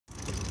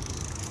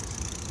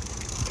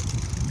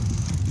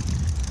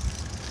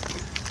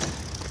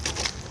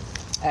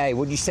Hey,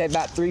 what'd you say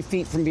about 3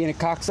 feet from being a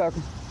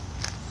cocksucker?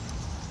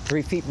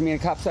 3 feet from being a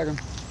cocksucker?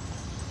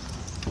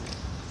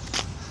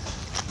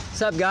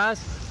 What's up,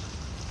 guys?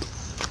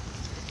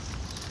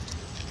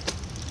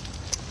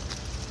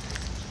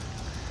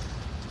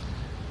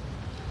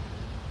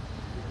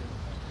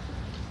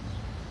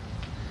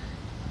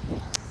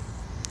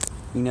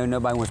 You know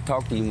nobody wants to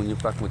talk to you when you're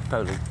fucking with the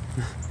police.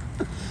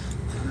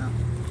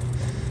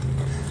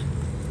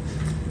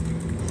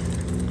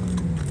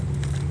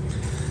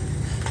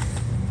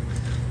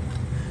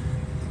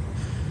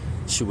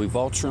 Should we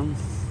vulture them?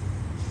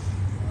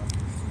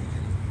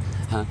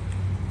 Huh?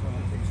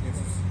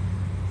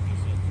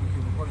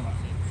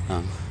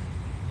 Oh.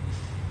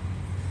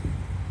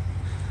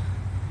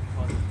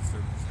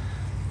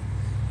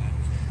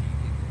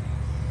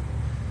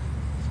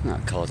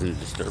 Not causing a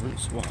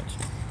disturbance. Watch.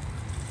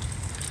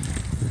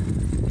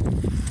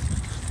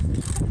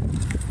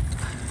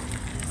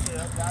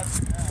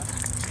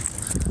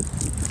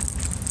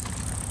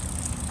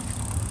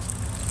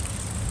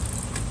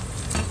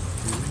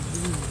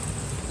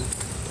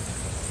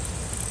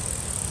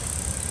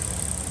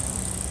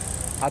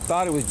 I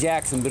thought it was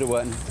Jackson, but it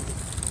wasn't.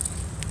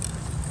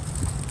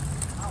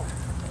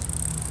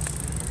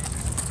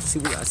 See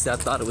what I said? I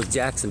thought it was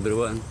Jackson, but it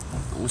wasn't.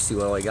 I want to see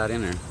what all I got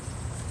in there.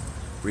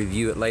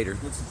 Review it later.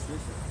 What's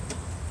suspicious?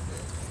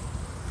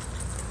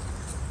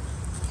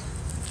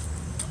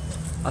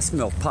 I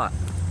smell pot.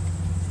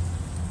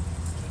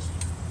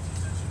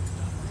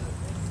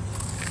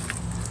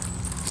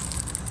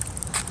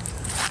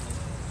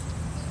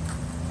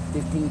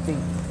 $15 feet.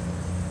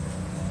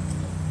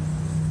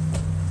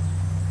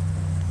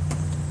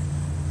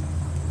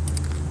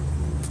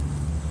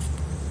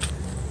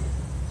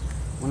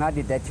 When I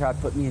did that, tried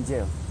to put me in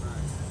jail.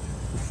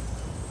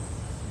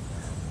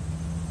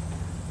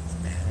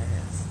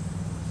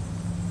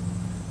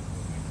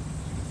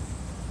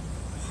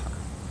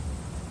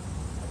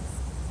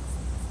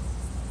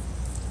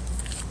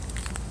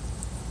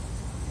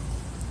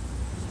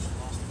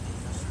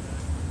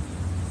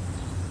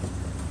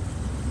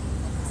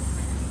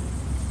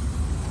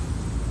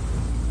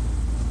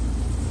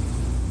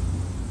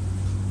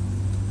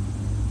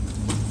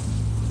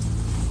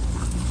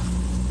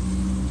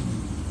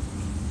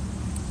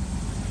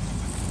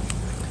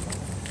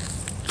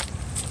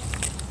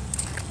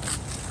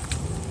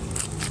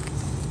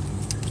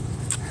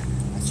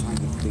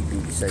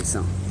 Say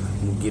something.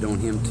 We'll get on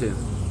him too.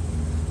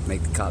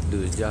 Make the cop do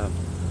his job.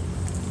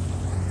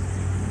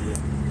 Yeah.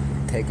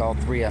 Take all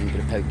three of them to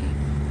the pokey.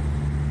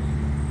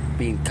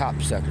 Being cop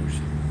suckers.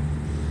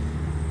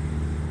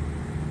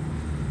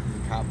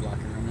 Cop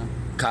blocking right now.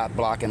 Cop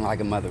blocking like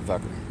a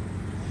motherfucker.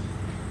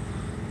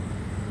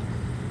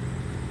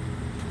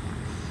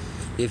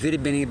 If it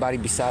had been anybody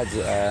besides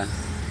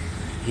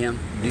him,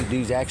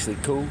 dude's actually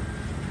cool,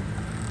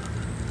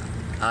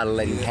 I'd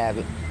let him have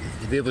it.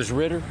 If it was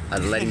Ritter,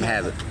 I'd let him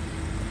have it.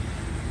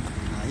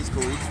 He's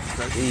cool. He's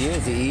professional. He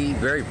is. He's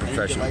very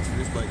professional. And he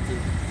gets lights for this bike too.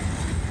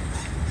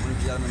 When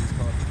did you got him in his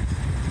car?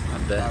 I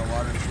bet.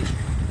 Water and shit.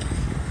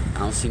 I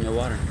don't see no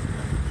water.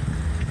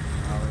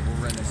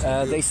 We'll rent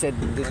that. They said.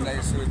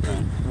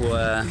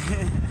 Well,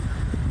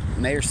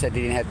 mayor said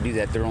they didn't have to do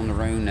that. They're on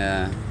their own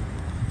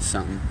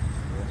something.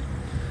 Yeah.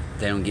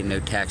 They don't get no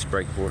tax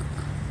break for it.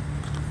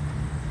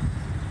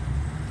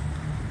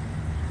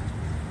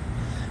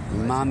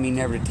 Remind me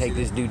never to take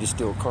this dude to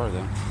steal a car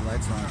though. The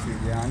lights are on too.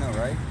 Yeah, I know,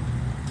 right?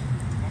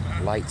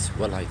 Lights?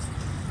 What lights?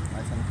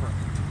 Lights on the car.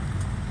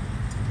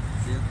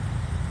 See it?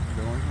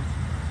 The orange one?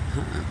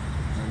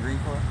 The green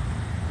car?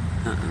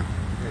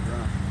 Yeah,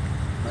 drunk.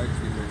 Might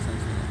just be very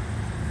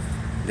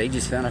sensitive. They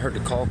just found. I heard the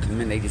call come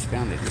in. They just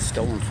found it. It's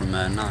stolen from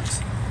Knox.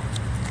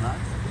 Knox?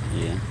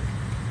 Yeah.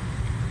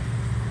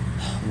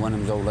 One of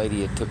them's old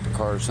lady had took the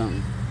car or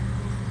something.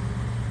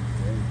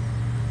 Yeah.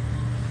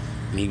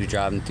 And he was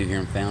driving through here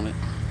and found it.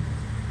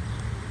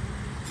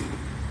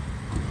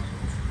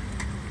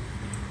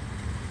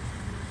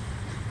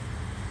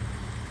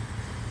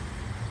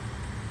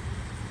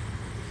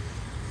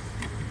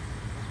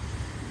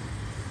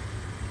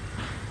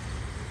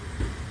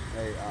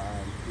 Hey,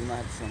 we might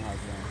have to somehow down.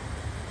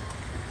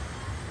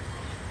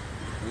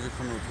 Those are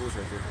criminal tools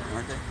right there,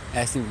 aren't they?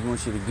 Asked him if he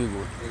wants you to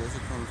Google it. Hey, those are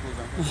criminal tools,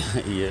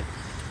 aren't they? Yeah.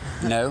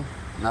 No,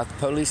 not the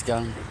police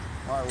got them.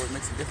 Alright, what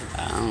makes it different?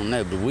 I don't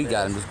know, but we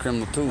got them as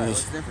criminal Alright, tools.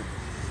 what's different?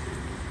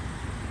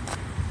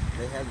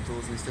 They have the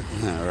tools and stick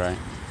them. All right.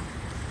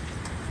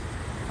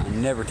 I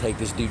never take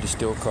this dude to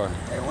steal a car.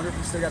 Hey, I wonder if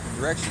he still got the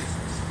directions.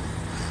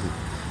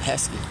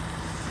 Ask him.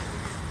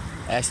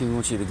 Ask him if he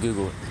wants you to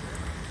Google it.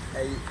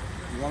 Hey,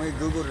 you want me to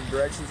Google the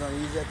directions on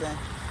use that thing?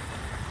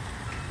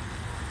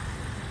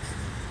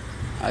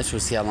 I just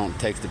want to see how long it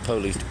takes the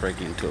police to break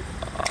into it.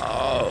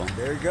 Oh.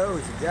 There he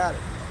goes, you got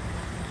it.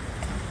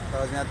 I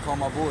was gonna have to call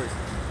my boys.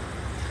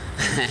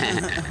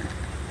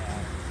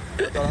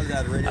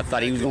 I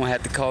thought he was gonna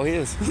have to call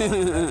his.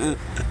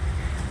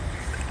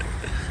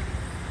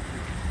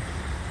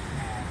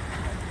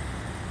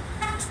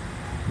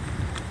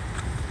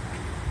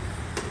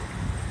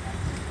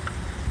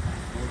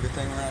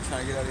 good thing we're not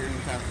trying to get out of here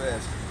anytime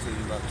fast. It's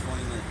in about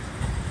 20 minutes.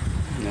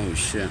 No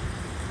shit.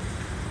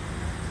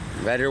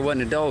 Right there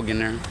wasn't a dog in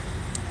there.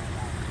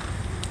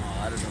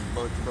 Oh, I just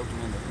broke the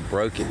window.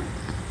 Broke it.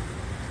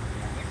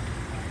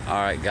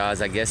 All right,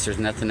 guys. I guess there's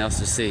nothing else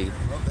to see.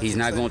 Well, He's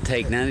not going to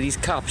take none of these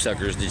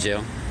copsuckers to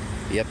jail.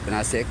 Yep, and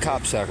I said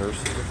copsuckers.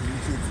 With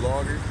YouTube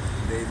vlogger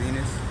Dave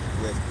Enos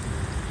with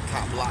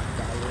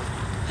Copblocking.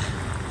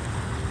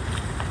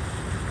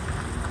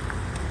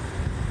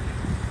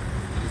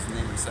 This is the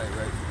name of the site,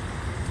 right?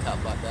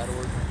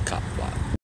 Copblock.org. Copblock.